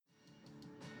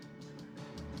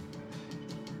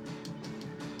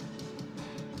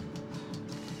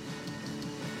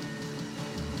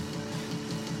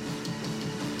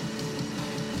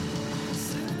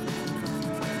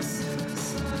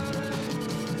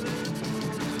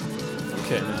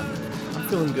okay, man. I'm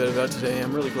feeling good about today.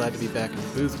 I'm really glad to be back in the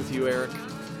booth with you, Eric.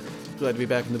 Glad to be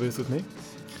back in the booth with me.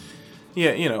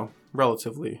 Yeah, you know,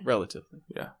 relatively. Relatively.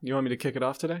 Yeah. You want me to kick it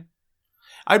off today?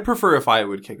 I'd prefer if I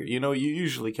would kick it. You know, you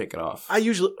usually kick it off.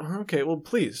 Okay, well,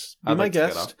 please, be I'd my like to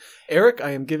kick it guest. off. Eric,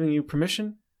 I am giving you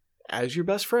permission, as your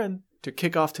best friend, to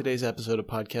kick off today's episode of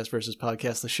Podcast versus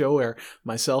Podcast, the show where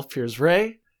myself, Piers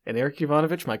Ray, and Eric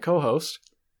Ivanovich, my co-host.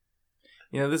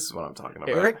 Yeah, this is what I'm talking about.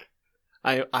 Eric,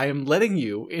 I am letting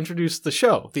you introduce the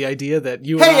show. The idea that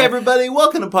you Hey, and I... everybody,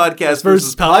 welcome to Podcast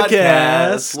versus versus Podcast.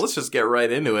 Podcast. Let's just get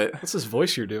right into it. What's this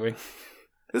voice you're doing?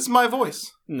 This is my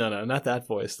voice. No, not that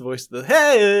voice. The voice,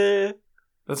 hey!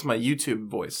 That's my YouTube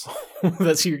voice.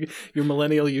 That's your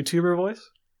millennial YouTuber voice?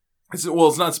 It's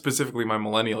not specifically my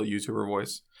millennial YouTuber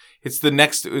voice.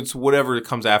 It's whatever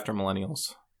comes after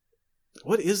millennials.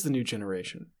 What is the new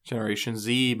generation? Generation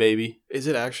Z, baby. Is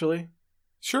it actually?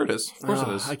 Sure it is. Of course it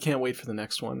is. I can't wait for the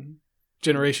next one.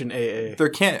 Generation AA. There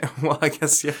can't... Well, I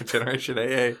guess, yeah, Generation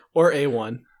AA. Or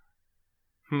A1.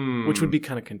 Hmm. Which would be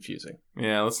kind of confusing.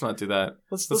 Yeah, let's not do that.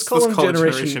 Let's call them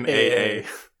Generation AA.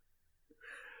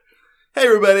 Hey,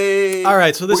 everybody! All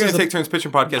right, so we're going to take turns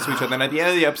pitching podcasts to each other, and at the end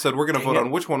of the episode, we're going to vote on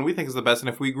which one we think is the best, and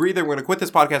if we agree, then we're going to quit this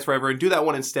podcast forever and do that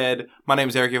one instead. My name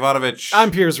is Eric Ivanovich.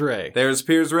 I'm Piers Ray. There's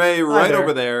Piers Ray right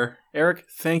over there. Eric,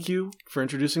 thank you for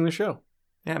introducing the show.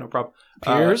 Yeah, no problem.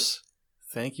 Piers,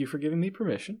 thank you for giving me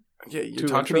permission. Yeah, you're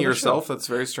talking to yourself? That's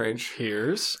very strange.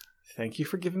 Piers, thank you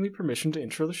for giving me permission to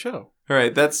intro the show. All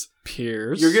right, that's...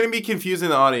 Piers. You're going to be confusing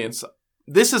the audience.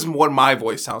 This is what my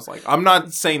voice sounds like. I'm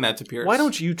not saying that to Piers. Why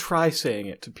don't you try saying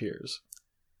it to Piers?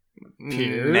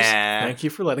 Piers, nah. Thank you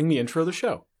for letting me intro the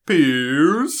show.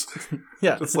 Piers.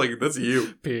 Yeah. That's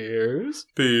you. Piers.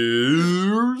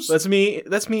 Piers. That's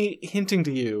me hinting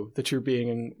to you that you're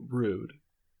being rude.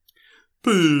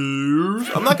 Piers.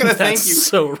 I'm not going to thank you. That's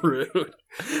so rude.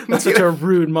 That's such a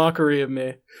rude mockery of me.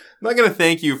 I'm not going to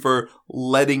thank you for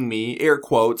letting me, air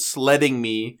quotes, letting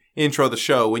me intro the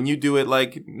show when you do it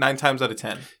like 9 times out of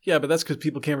 10. Yeah, but that's because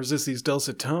people can't resist these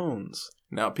dulcet tones.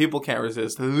 No, people can't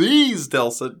resist these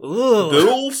dulcet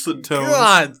tones.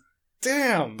 God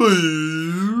damn.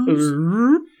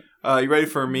 Piers. You ready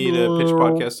for me to pitch a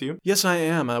podcast to you? Yes, I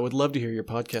am. I would love to hear your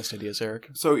podcast ideas, Eric.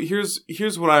 So here's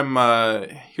what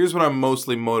I'm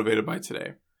mostly motivated by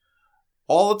today.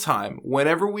 All the time,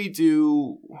 whenever we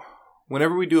do a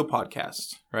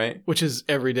podcast, right? Which is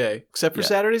every day, except for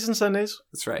Saturdays and Sundays.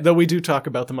 That's right. Though we do talk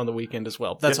about them on the weekend as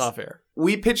well. That's off air.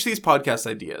 We pitch these podcast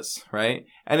ideas, right?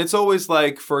 And it's always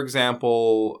like, for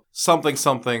example,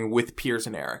 something with Piers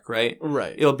and Eric, right?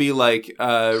 Right. It'll be like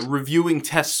reviewing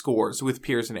test scores with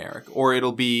Piers and Eric, or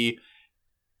it'll be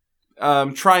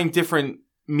trying different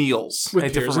meals with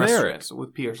at Piers different and restaurants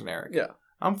with Piers and Eric. Yeah.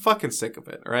 I'm fucking sick of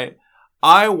it, right?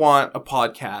 I want a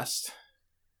podcast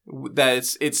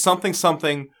that it's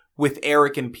something with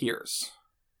Eric and Piers.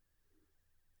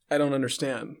 I don't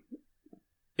understand.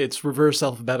 It's reverse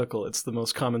alphabetical. It's the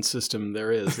most common system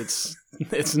there is.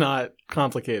 It's not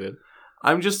complicated.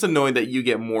 I'm just annoyed that you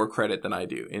get more credit than I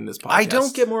do in this podcast. I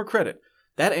don't get more credit.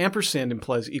 That ampersand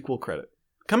implies equal credit.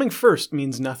 Coming first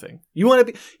means nothing. You want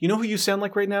to be? You know who you sound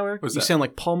like right now, Eric? What's you that? sound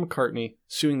like Paul McCartney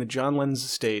suing the John Lennon's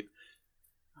estate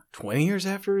 20 years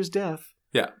after his death.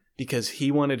 Yeah. Because he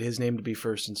wanted his name to be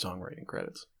first in songwriting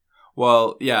credits.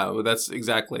 Well, yeah, that's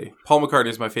exactly. Paul McCartney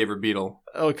is my favorite Beatle.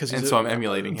 Oh, because so I'm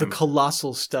emulating the him.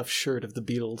 colossal stuffed shirt of the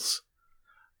Beatles.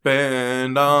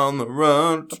 Band on the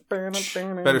run.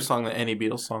 Better song than any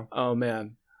Beatles song. Oh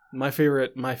man, my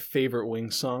favorite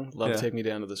Wings song, "Love Take Me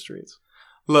Down to the Streets."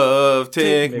 Love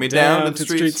take me down to the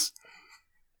streets.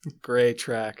 Great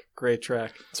track.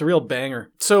 It's a real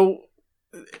banger. So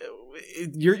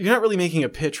you're not really making a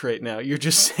pitch right now. You're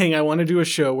just saying I want to do a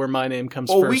show where my name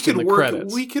comes first in the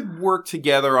credits. We could work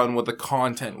together on what the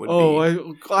content would be.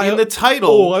 In the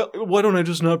title. Why don't I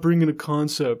just not bring in a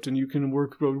concept and you can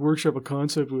workshop a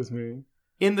concept with me?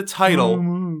 In the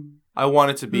title, I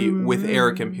want it to be with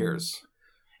Eric and Piers.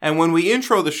 And when we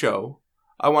intro the show,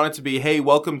 I want it to be, hey,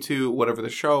 welcome to whatever the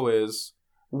show is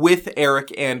with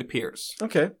Eric and Piers.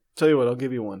 Okay. Tell you what, I'll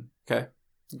give you one. Okay.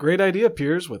 Great idea,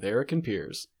 Piers, with Eric and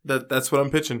Piers. That's what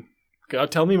I'm pitching. God,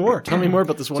 tell me more. Tell me more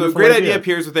about this wonderful idea. So, great idea,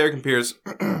 Piers, with Eric and Piers.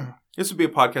 This would be a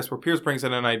podcast where Piers brings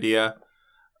in an idea,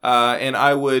 and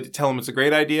I would tell him it's a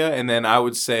great idea, and then I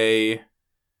would say,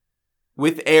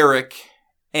 with Eric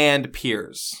and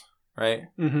Piers, right?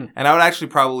 Mm-hmm. And I would actually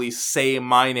probably say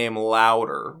my name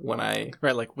louder when I...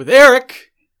 Right, like, with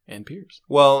Eric and Piers.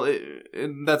 Well,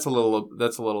 that's a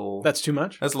little... That's too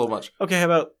much? That's a little much. Okay, how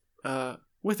about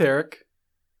with Eric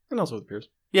and also with Piers?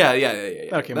 Yeah.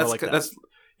 Okay, more like that.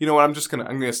 You know what? I'm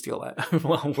gonna steal that.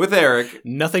 Well, with Eric.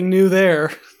 Nothing new there.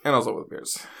 And also with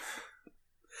Piers.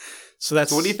 So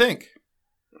what do you think?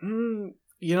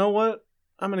 You know what?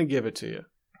 I'm going to give it to you.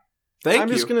 I'm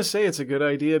just going to say it's a good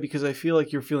idea because I feel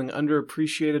like you're feeling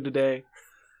underappreciated today.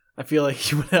 I feel like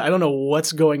I don't know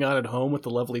what's going on at home with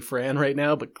the lovely Fran right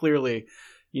now, but clearly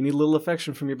you need a little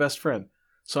affection from your best friend.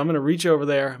 So I'm going to reach over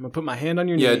there. I'm going to put my hand on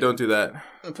your knee. Yeah, don't do that. I'm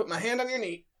going to put my hand on your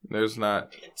knee. There's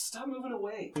not. Stop moving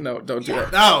away. No, don't do that.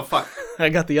 Oh, fuck. I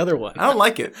got the other one. I don't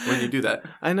like it when you do that.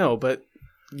 I know, but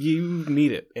you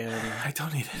need it. And I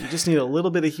don't need it. You just need a little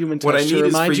bit of human touch. What I need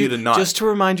is for you to not. Just to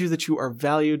remind you that you are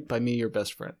valued by me, your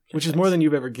best friend, which is more than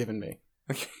you've ever given me.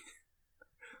 Okay.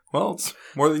 Well, it's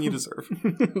more than you deserve.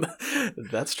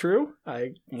 That's true.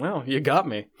 Well, you got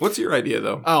me. What's your idea,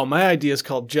 though? Oh, my idea is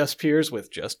called Just Piers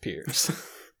with Just Piers.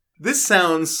 This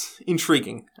sounds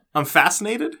intriguing. I'm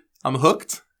fascinated. I'm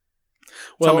hooked.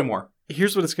 Tell me more.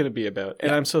 Here's what it's going to be about.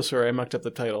 And I'm so sorry I mucked up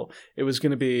the title. It was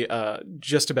going to be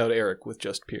just about Eric with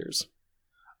Just Piers.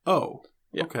 Oh,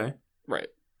 yeah. Okay. Right.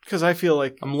 Because I feel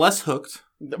like... I'm less hooked.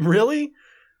 Really?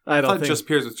 I thought Just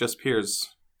Piers with Just Piers.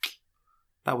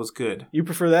 That was good. You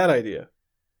prefer that idea?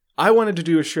 I wanted to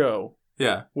do a show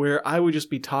where I would just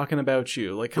be talking about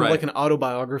you. Like kind of like an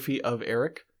autobiography of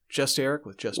Eric. Just Eric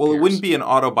with Just Piers. Well, it wouldn't be an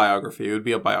autobiography. It would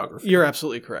be a biography. You're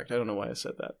absolutely correct. I don't know why I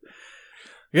said that.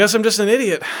 I guess I'm just an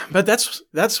idiot. But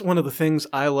that's one of the things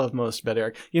I love most about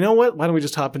Eric. You know what? Why don't we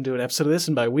just hop into an episode of this?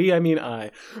 And by we, I mean I.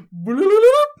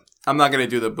 I'm not going to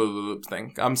do the boop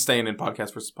thing. I'm staying in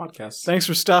podcast versus podcast. Thanks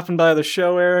for stopping by the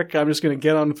show, Eric. I'm just going to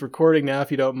get on with recording now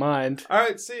if you don't mind. All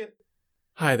right, see you.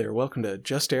 Hi there. Welcome to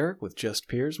Just Eric with Just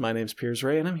Piers. My name's Piers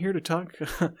Ray, and I'm here to talk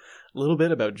a little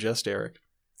bit about Just Eric.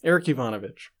 Eric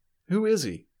Ivanovich. Who is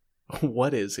he?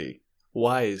 What is he?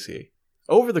 Why is he?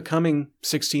 Over the coming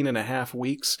 16 and a half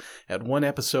weeks, at one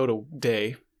episode a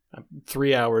day,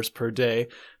 3 hours per day,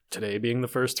 today being the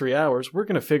first 3 hours, we're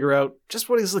going to figure out just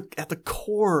what is at the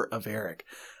core of Eric.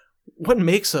 What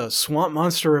makes a swamp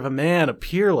monster of a man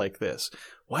appear like this?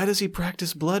 Why does he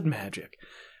practice blood magic?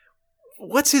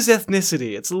 What's his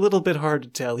ethnicity? It's a little bit hard to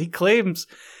tell. He claims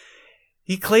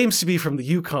to be from the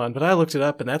Yukon, but I looked it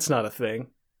up and that's not a thing.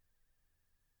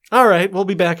 All right, we'll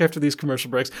be back after these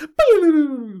commercial breaks.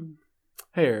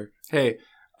 Hey, Eric. Hey,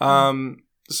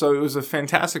 so it was a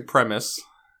fantastic premise.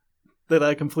 That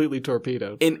I completely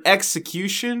torpedoed. In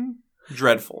execution,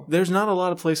 dreadful. There's not a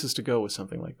lot of places to go with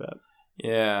something like that.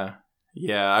 Yeah.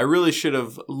 I really should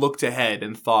have looked ahead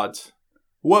and thought,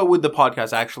 what would the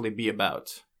podcast actually be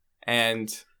about?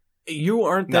 And you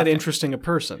aren't that interesting a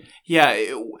person. Yeah,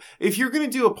 if you're going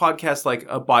to do a podcast like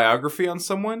a biography on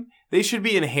someone, they should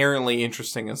be inherently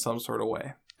interesting in some sort of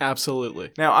way.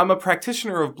 Absolutely. Now, I'm a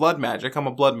practitioner of blood magic. I'm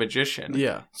a blood magician.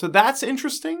 Yeah. So that's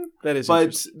interesting. That is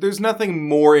interesting. But there's nothing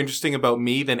more interesting about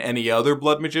me than any other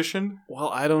blood magician. Well,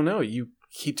 I don't know. You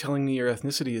keep telling me your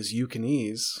ethnicity is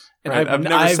Yukonese. And right. I've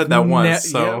never said that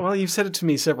once. So. Yeah, well, you've said it to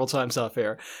me several times off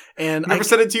air. And never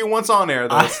said it to you once on air,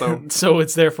 though. So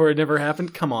it's therefore it never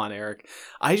happened? Come on, Eric.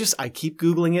 I keep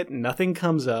Googling it. Nothing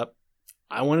comes up.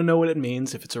 I want to know what it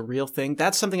means, if it's a real thing.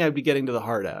 That's something I'd be getting to the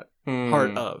heart of.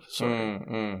 Yukonese.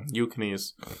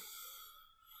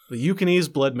 The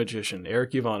Yukonese blood magician,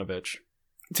 Eric Ivanovich.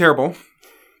 Terrible.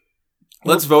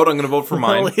 Let's vote. I'm going to vote for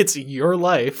mine. Well, it's your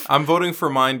life. I'm voting for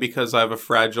mine because I have a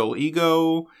fragile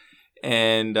ego,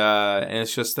 and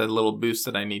it's just a little boost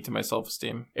that I need to my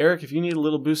self-esteem. Eric, if you need a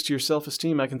little boost to your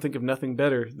self-esteem, I can think of nothing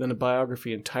better than a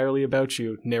biography entirely about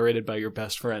you, narrated by your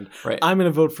best friend. Right. I'm going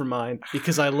to vote for mine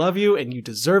because I love you, and you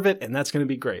deserve it, and that's going to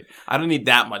be great. I don't need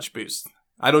that much boost.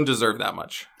 I don't deserve that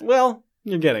much. Well,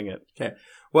 you're getting it. Okay.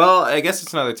 Well, I guess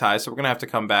it's another tie, so we're going to have to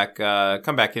come back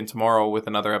in tomorrow with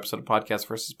another episode of Podcast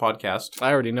versus Podcast.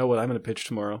 I already know what I'm going to pitch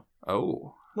tomorrow.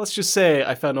 Oh. Let's just say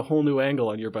I found a whole new angle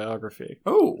on your biography.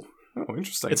 Oh,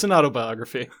 interesting. It's an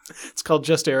autobiography. It's called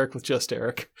Just Eric with Just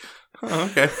Eric. Oh,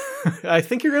 okay. I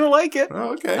think you're going to like it.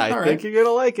 Oh, okay. I think you're going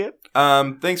to like it.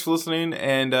 Thanks for listening,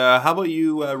 and how about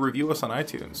you review us on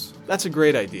iTunes? That's a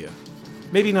great idea.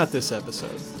 Maybe not this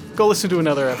episode. Go listen to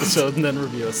another episode and then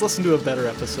review us. Listen to a better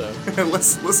episode.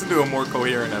 Let's listen to a more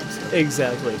coherent episode.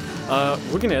 Exactly.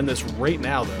 We're going to end this right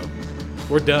now, though.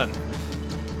 We're done.